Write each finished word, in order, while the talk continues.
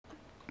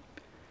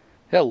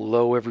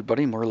Hello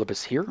everybody,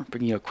 Morlibus here,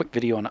 bringing you a quick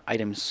video on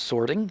item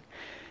sorting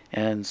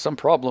and some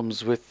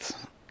problems with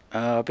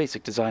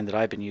basic design that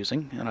I've been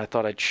using, and I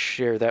thought I'd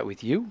share that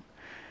with you.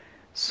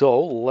 So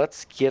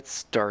let's get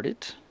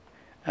started.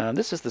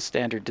 This is the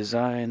standard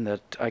design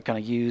that I kind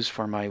of use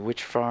for my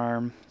witch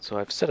farm. So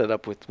I've set it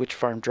up with witch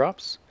farm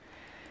drops,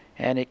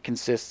 and it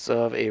consists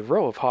of a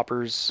row of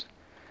hoppers.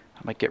 I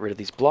might get rid of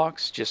these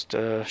blocks just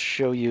to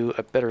show you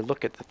a better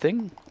look at the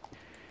thing.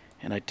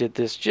 And I did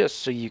this just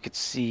so you could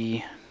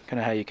see kind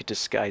of how you could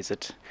disguise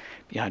it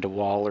behind a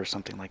wall or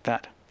something like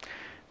that.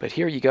 But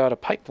here you got a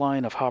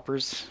pipeline of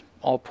hoppers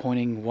all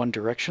pointing one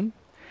direction,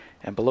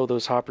 and below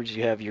those hoppers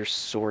you have your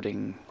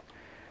sorting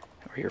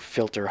or your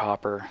filter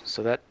hopper,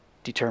 so that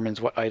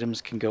determines what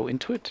items can go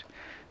into it.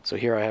 So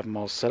here I have them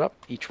all set up.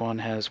 Each one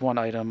has one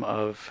item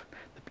of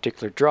the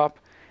particular drop,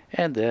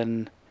 and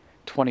then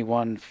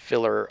 21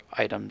 filler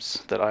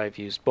items that I've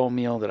used bone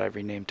meal that I've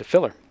renamed to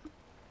filler.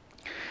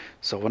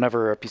 So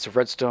whenever a piece of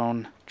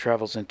redstone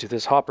travels into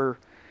this hopper,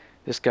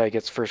 this guy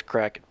gets first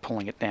crack at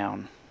pulling it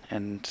down,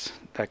 and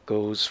that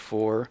goes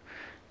for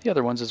the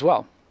other ones as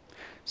well.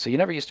 So you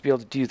never used to be able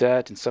to do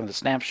that in some of the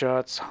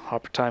snapshots.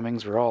 Hopper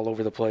timings were all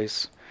over the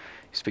place.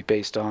 It used to be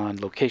based on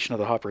location of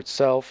the hopper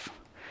itself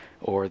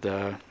or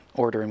the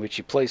order in which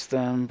you placed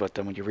them, but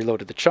then when you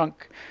reloaded the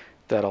chunk,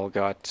 that all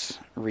got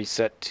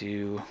reset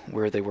to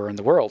where they were in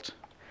the world.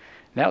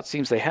 Now it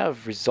seems they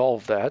have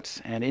resolved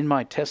that, and in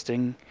my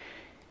testing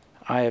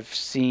I have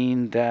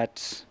seen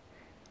that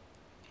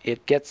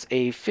it gets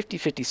a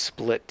 50-50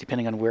 split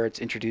depending on where it's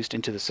introduced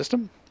into the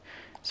system.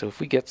 So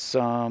if we get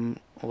some,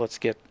 well, let's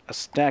get a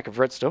stack of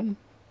redstone,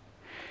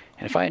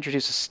 and if I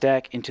introduce a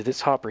stack into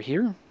this hopper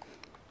here,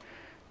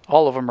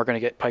 all of them are going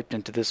to get piped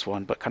into this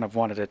one, but kind of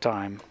one at a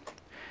time.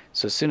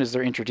 So as soon as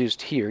they're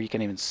introduced here, you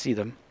can even see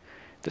them.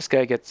 This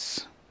guy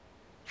gets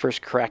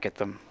first crack at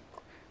them.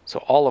 So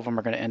all of them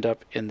are going to end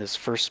up in this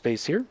first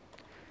space here,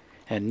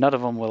 and none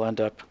of them will end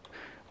up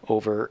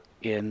over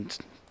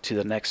into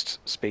the next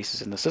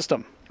spaces in the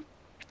system.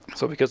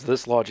 So because of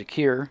this logic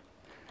here,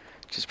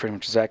 which is pretty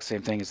much the exact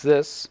same thing as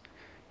this,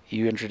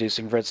 you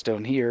introducing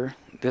redstone here,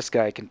 this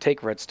guy can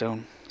take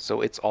redstone, so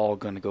it's all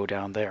going to go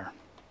down there.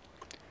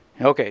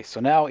 Okay,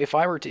 so now if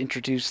I were to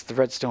introduce the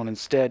redstone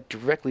instead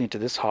directly into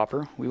this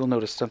hopper, we will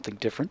notice something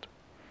different.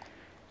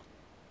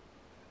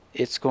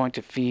 It's going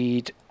to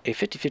feed a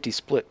 50-50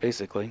 split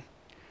basically.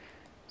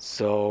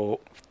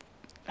 So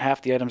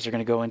half the items are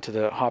going to go into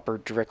the hopper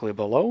directly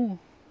below,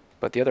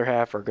 but the other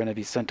half are going to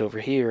be sent over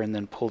here and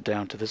then pulled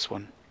down to this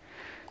one.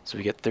 So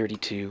we get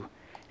 32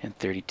 and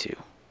 32.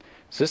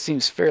 So this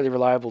seems fairly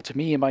reliable to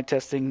me in my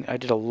testing. I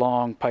did a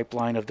long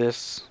pipeline of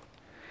this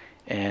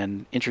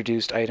and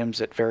introduced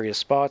items at various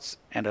spots,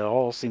 and it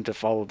all seemed to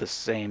follow the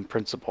same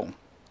principle.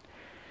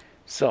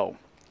 So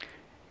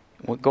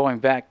going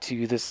back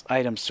to this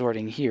item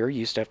sorting here, you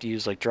used to have to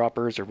use like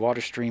droppers or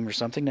water stream or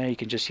something. Now you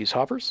can just use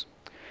hoppers.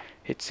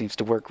 It seems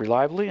to work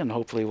reliably and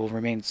hopefully will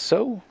remain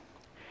so.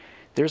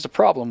 There's a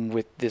problem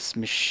with this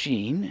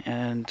machine,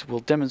 and we'll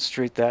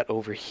demonstrate that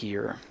over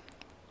here.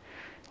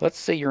 Let's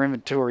say your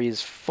inventory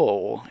is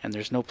full and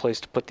there's no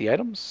place to put the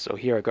items. So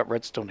here I've got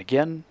redstone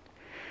again.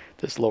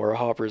 This lower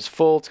hopper is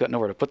full. It's got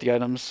nowhere to put the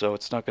items, so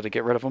it's not going to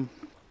get rid of them.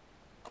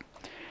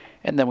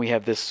 And then we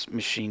have this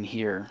machine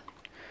here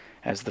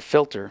as the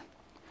filter.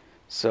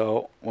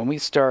 So when we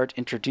start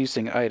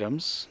introducing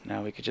items,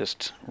 now we could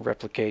just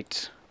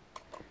replicate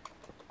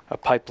a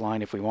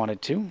pipeline if we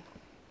wanted to.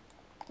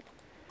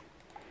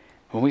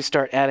 When we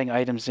start adding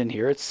items in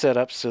here, it's set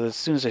up so that as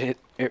soon as it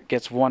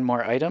gets one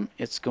more item,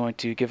 it's going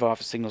to give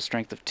off a signal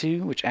strength of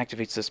 2, which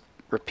activates this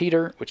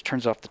repeater, which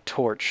turns off the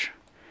torch,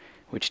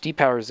 which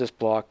depowers this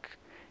block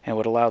and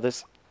would allow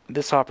this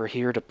hopper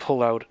here to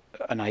pull out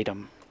an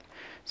item.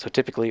 So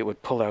typically it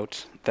would pull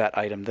out that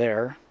item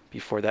there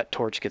before that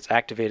torch gets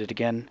activated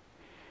again,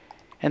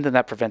 and then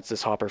that prevents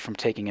this hopper from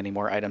taking any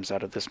more items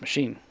out of this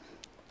machine.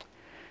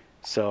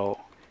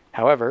 So,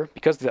 however,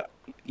 because the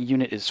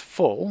unit is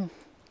full,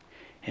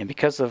 and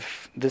because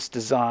of this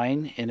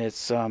design in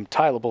its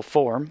tileable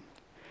form,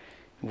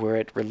 where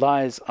it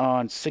relies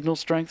on signal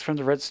strength from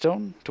the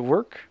redstone to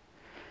work,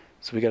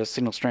 so we got a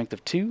signal strength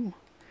of 2,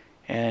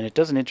 and it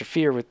doesn't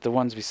interfere with the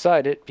ones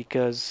beside it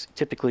because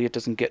typically it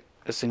doesn't get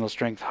a signal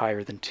strength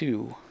higher than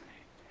 2,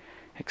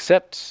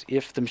 except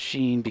if the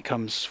machine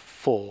becomes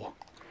full.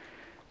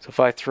 So if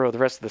I throw the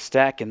rest of the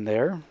stack in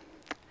there,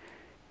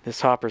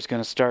 this hopper is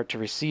going to start to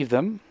receive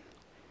them,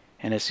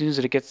 and as soon as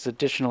it gets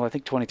additional, I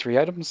think 23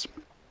 items,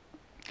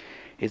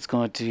 it's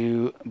going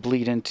to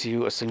bleed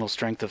into a signal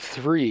strength of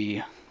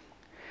 3,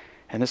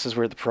 and this is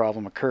where the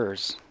problem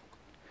occurs.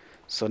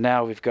 So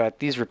now we've got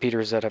these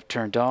repeaters that have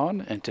turned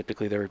on, and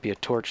typically there would be a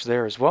torch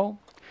there as well,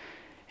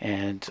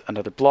 and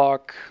another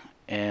block,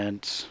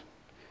 and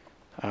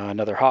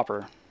another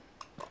hopper.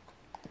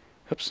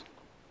 Oops.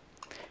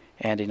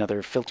 And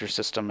another filter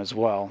system as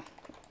well.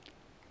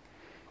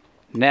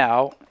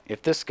 Now,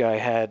 if this guy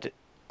had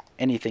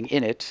anything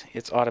in it,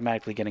 it's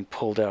automatically getting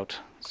pulled out.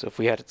 So if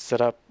we had it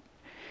set up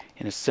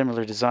in a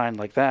similar design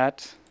like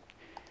that,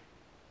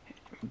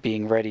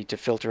 being ready to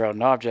filter out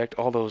an object,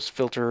 all those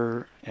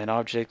filter and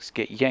objects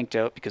get yanked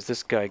out because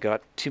this guy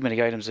got too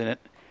many items in it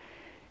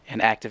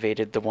and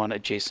activated the one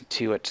adjacent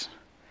to it.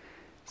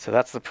 So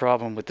that's the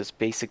problem with this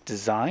basic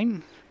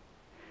design.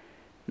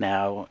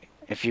 Now,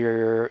 if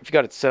you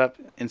got it set up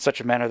in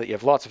such a manner that you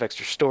have lots of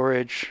extra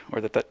storage,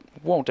 or that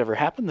won't ever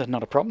happen, then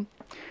not a problem.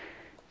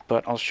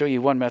 But I'll show you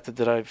one method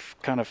that I've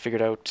kind of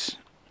figured out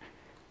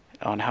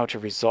on how to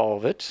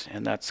resolve it,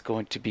 and that's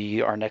going to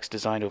be our next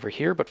design over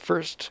here. But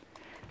first,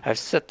 I've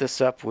set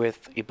this up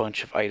with a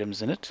bunch of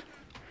items in it.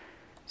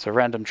 So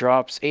random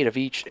drops, 8 of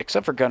each,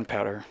 except for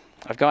gunpowder.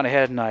 I've gone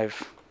ahead and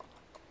I've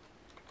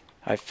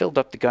filled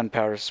up the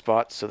gunpowder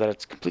spot so that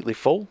it's completely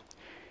full.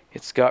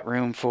 It's got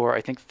room for,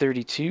 I think,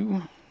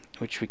 32,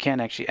 which we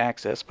can't actually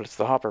access, but it's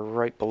the hopper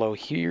right below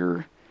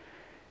here.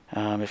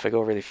 If I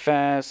go really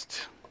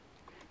fast,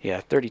 yeah,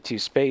 32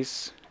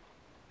 space.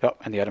 Oh,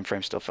 and the item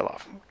frame still fell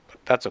off. But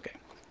that's okay.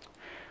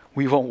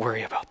 We won't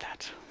worry about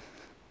that.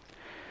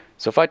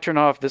 So if I turn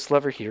off this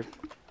lever here,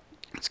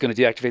 it's going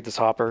to deactivate this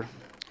hopper.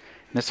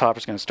 And this hopper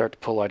is going to start to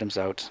pull items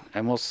out.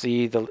 And we'll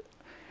see the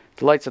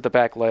lights at the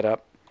back light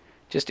up,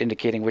 just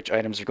indicating which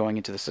items are going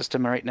into the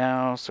system right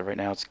now. So right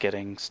now it's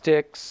getting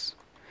sticks.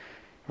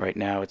 Right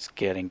now it's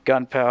getting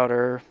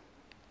gunpowder.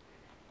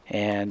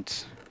 And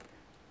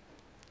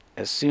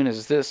as soon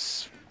as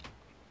this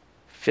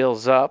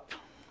fills up,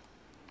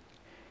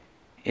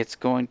 it's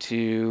going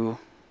to,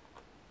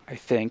 I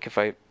think, if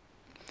I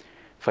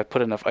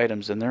put enough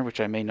items in there, which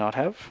I may not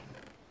have.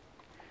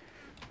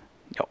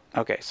 No.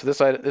 Okay, so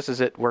this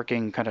is it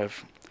working kind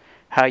of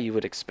how you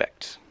would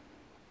expect.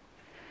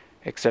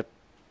 Except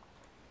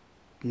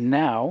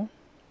now,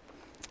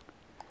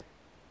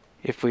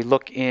 if we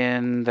look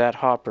in that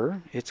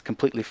hopper, it's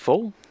completely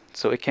full,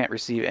 so it can't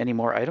receive any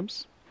more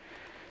items.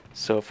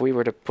 So if we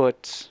were to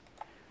put,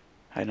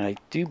 and I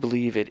do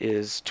believe it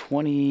is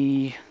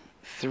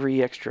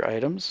 23 extra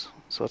items,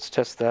 so let's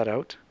test that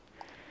out.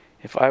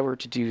 If I were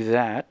to do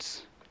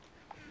that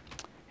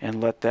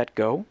and let that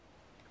go,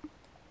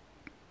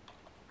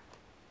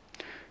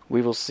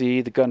 we will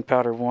see the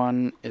gunpowder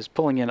one is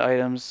pulling in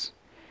items,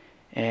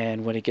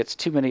 and when it gets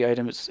too many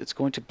items, it's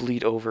going to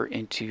bleed over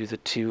into the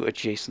 2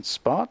 adjacent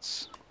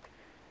spots.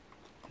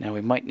 Now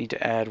we might need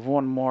to add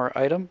one more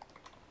item.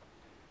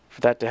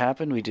 For that to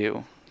happen, we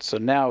do. So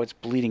now it's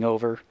bleeding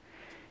over,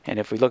 and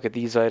if we look at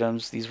these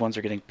items, these ones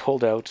are getting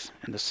pulled out,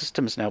 and the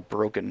system is now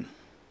broken.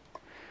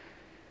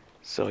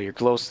 So your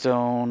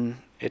glowstone,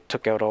 it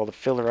took out all the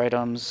filler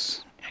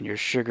items, and your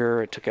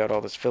sugar, it took out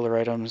all those filler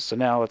items. So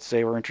now let's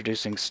say we're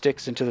introducing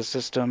sticks into the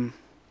system.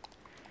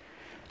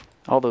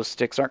 All those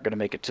sticks aren't going to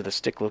make it to the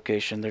stick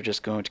location. They're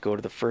just going to go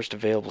to the first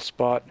available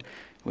spot,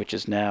 which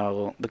is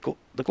now the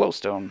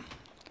glowstone.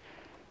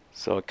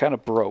 So it kind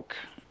of broke,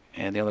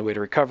 and the only way to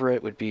recover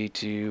it would be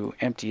to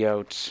empty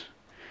out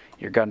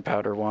your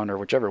gunpowder one, or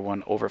whichever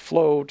one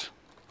overflowed,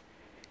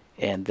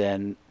 and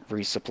then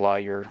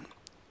resupply your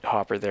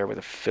hopper there with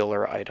a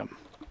filler item.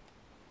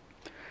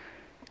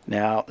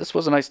 Now, this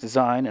was a nice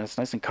design, and it's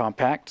nice and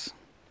compact,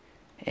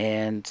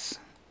 and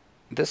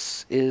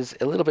this is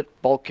a little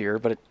bit bulkier,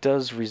 but it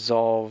does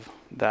resolve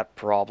that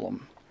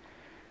problem.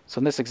 So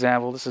in this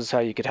example, this is how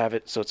you could have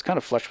it so it's kind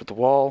of flush with the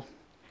wall.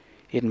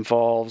 It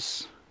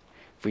involves,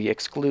 if we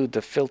exclude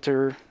the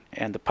filter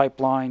and the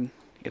pipeline,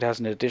 it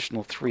has an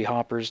additional 3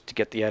 hoppers to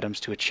get the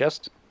items to a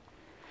chest.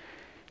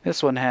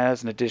 This one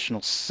has an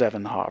additional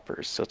 7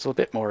 hoppers, so it's a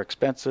bit more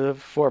expensive,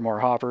 4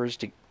 more hoppers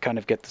to kind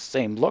of get the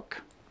same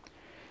look.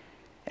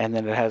 And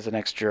then it has an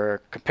extra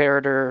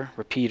comparator,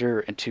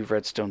 repeater, and 2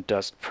 redstone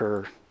dust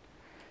per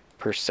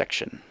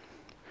section.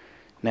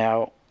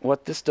 Now,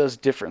 what this does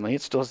differently,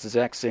 it still has the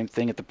exact same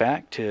thing at the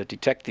back to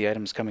detect the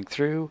items coming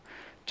through,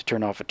 to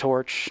turn off a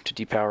torch, to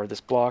depower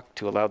this block,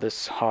 to allow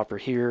this hopper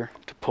here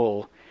to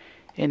pull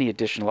any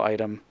additional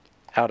item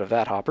out of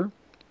that hopper.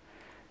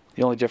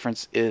 The only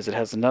difference is it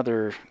has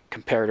another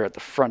comparator at the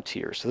front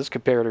here. So this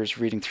comparator is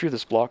reading through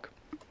this block.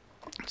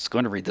 It's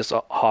going to read this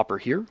hopper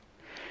here.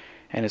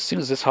 And as soon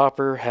as this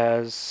hopper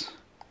has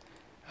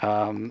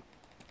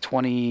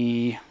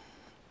 23,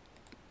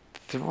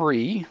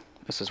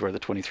 this is where the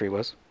 23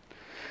 was.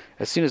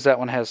 As soon as that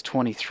one has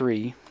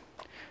 23,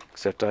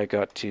 except I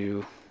got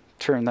to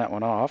turn that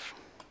one off.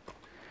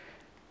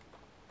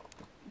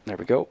 There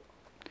we go.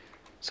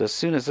 So as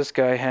soon as this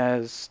guy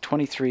has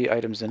 23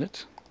 items in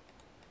it,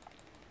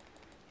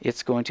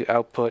 it's going to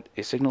output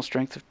a signal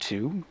strength of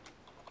 2.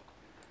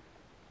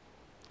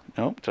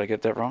 Nope, did I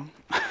get that wrong?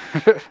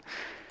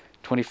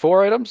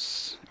 24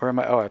 items? Or am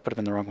I? Oh, I put them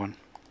in the wrong one.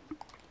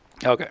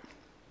 Okay.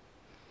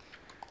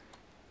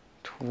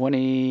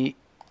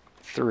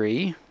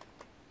 23.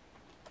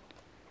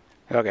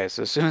 Okay,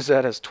 so as soon as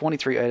that has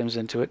 23 items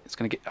into it, it's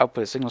going to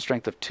output a signal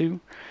strength of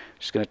 2.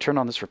 Just going to turn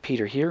on this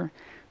repeater here,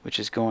 which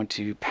is going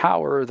to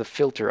power the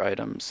filter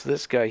items.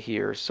 This guy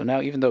here. So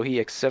now, even though he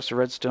accepts a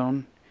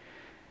redstone,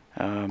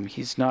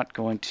 he's not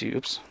going to.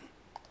 Oops.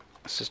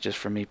 This is just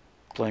from me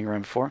playing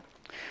around before.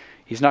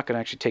 He's not going to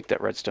actually take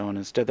that redstone.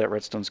 Instead, that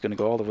redstone is going to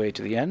go all the way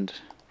to the end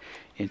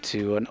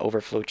into an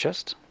overflow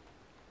chest.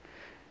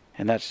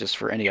 And that's just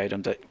for any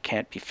item that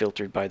can't be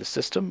filtered by the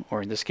system,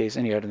 or in this case,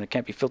 any item that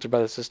can't be filtered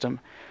by the system,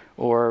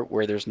 or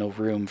where there's no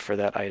room for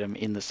that item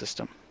in the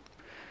system.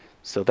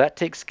 So that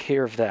takes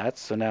care of that.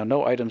 So now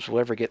no items will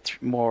ever get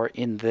more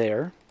in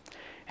there.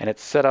 And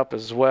it's set up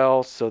as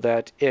well so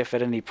that if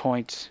at any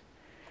point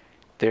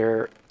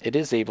it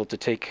is able to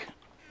take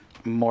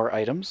more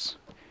items,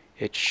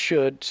 it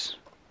should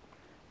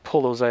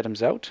pull those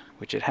items out,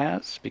 which it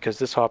has, because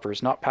this hopper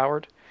is not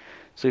powered.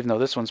 So even though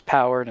this one's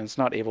powered and it's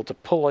not able to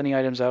pull any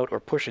items out or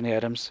push any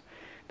items,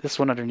 this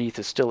one underneath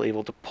is still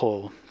able to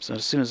pull. So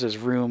as soon as there's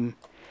room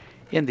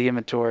in the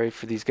inventory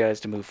for these guys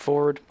to move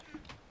forward,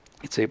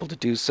 it's able to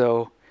do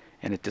so,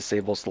 and it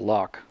disables the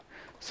lock.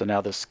 So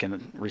now this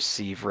can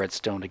receive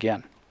redstone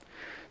again.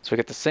 So we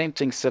got the same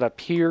thing set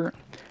up here.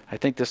 I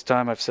think this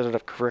time I've set it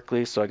up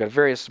correctly, so I got a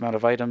various amount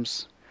of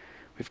items.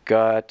 We've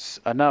got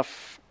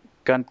enough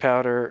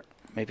gunpowder,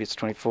 maybe it's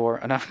 24,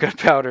 enough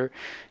gunpowder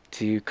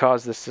to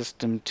cause the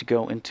system to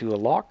go into a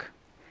lock.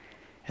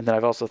 And then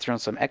I've also thrown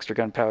some extra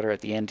gunpowder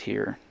at the end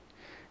here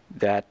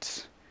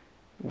that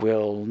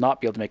will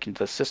not be able to make it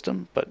into the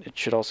system, but it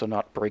should also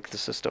not break the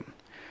system.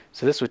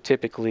 So this would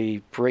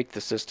typically break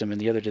the system in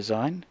the other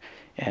design,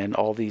 and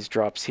all these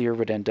drops here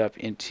would end up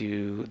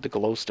into the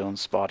glowstone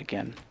spot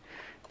again.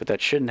 But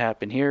that shouldn't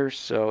happen here,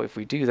 so if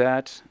we do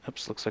that,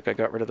 oops, looks like I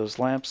got rid of those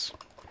lamps.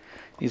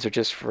 These are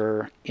just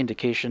for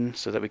indication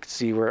so that we can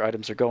see where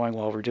items are going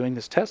while we're doing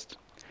this test.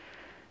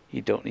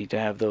 You don't need to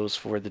have those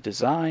for the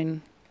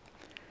design.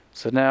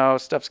 So now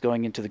stuff's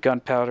going into the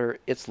gunpowder.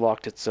 It's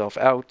locked itself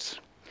out.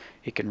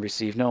 It can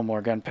receive no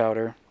more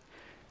gunpowder.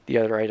 The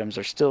other items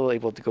are still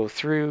able to go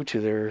through to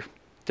their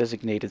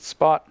designated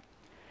spot.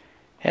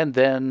 And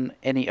then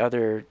any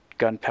other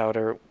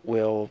gunpowder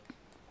will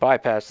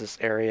bypass this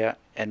area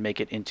and make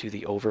it into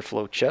the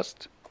overflow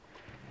chest.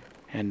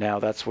 And now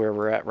that's where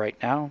we're at right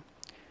now.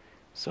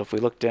 So if we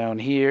look down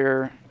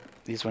here,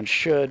 these ones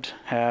should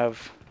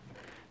have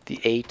the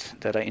 8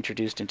 that I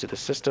introduced into the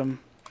system.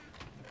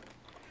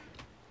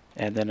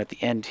 And then at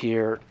the end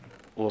here,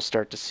 we'll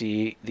start to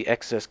see the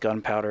excess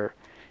gunpowder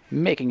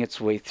making its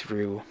way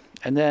through.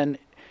 And then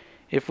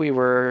if we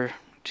were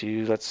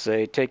to, let's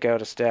say, take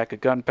out a stack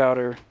of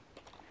gunpowder,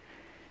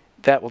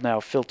 that will now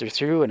filter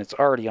through, and it's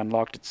already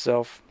unlocked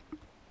itself.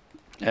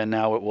 And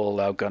now it will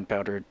allow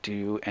gunpowder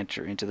to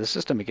enter into the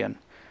system again.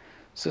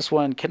 So this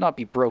one cannot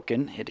be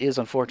broken. It is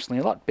unfortunately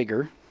a lot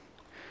bigger,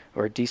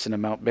 or a decent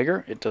amount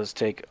bigger. It does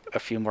take a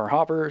few more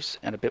hoppers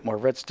and a bit more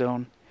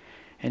redstone,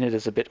 and it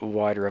is a bit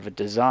wider of a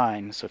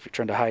design. So if you're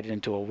trying to hide it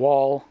into a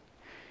wall,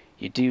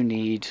 you do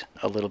need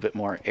a little bit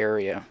more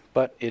area,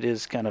 but it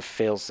is kind of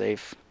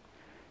fail-safe,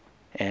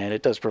 and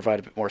it does provide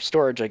a bit more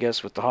storage, I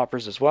guess, with the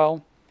hoppers as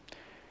well.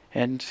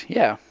 And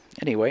yeah,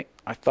 anyway,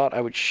 I thought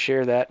I would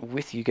share that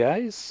with you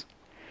guys.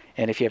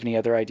 And if you have any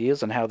other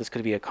ideas on how this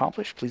could be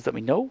accomplished, please let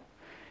me know.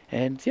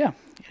 And yeah,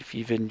 if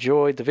you've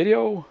enjoyed the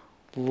video,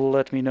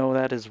 let me know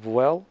that as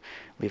well.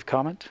 Leave a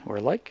comment or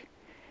a like.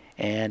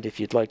 And if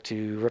you'd like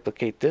to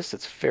replicate this,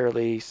 it's a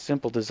fairly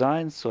simple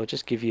design, so I'll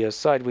just give you a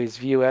sideways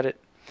view at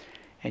it,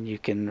 and you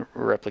can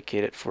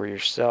replicate it for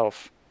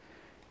yourself.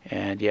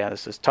 And yeah,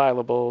 this is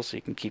tileable, so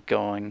you can keep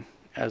going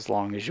as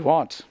long as you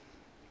want.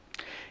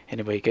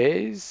 Anyway,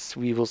 guys,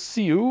 we will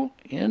see you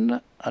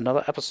in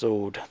another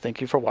episode. Thank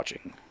you for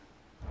watching.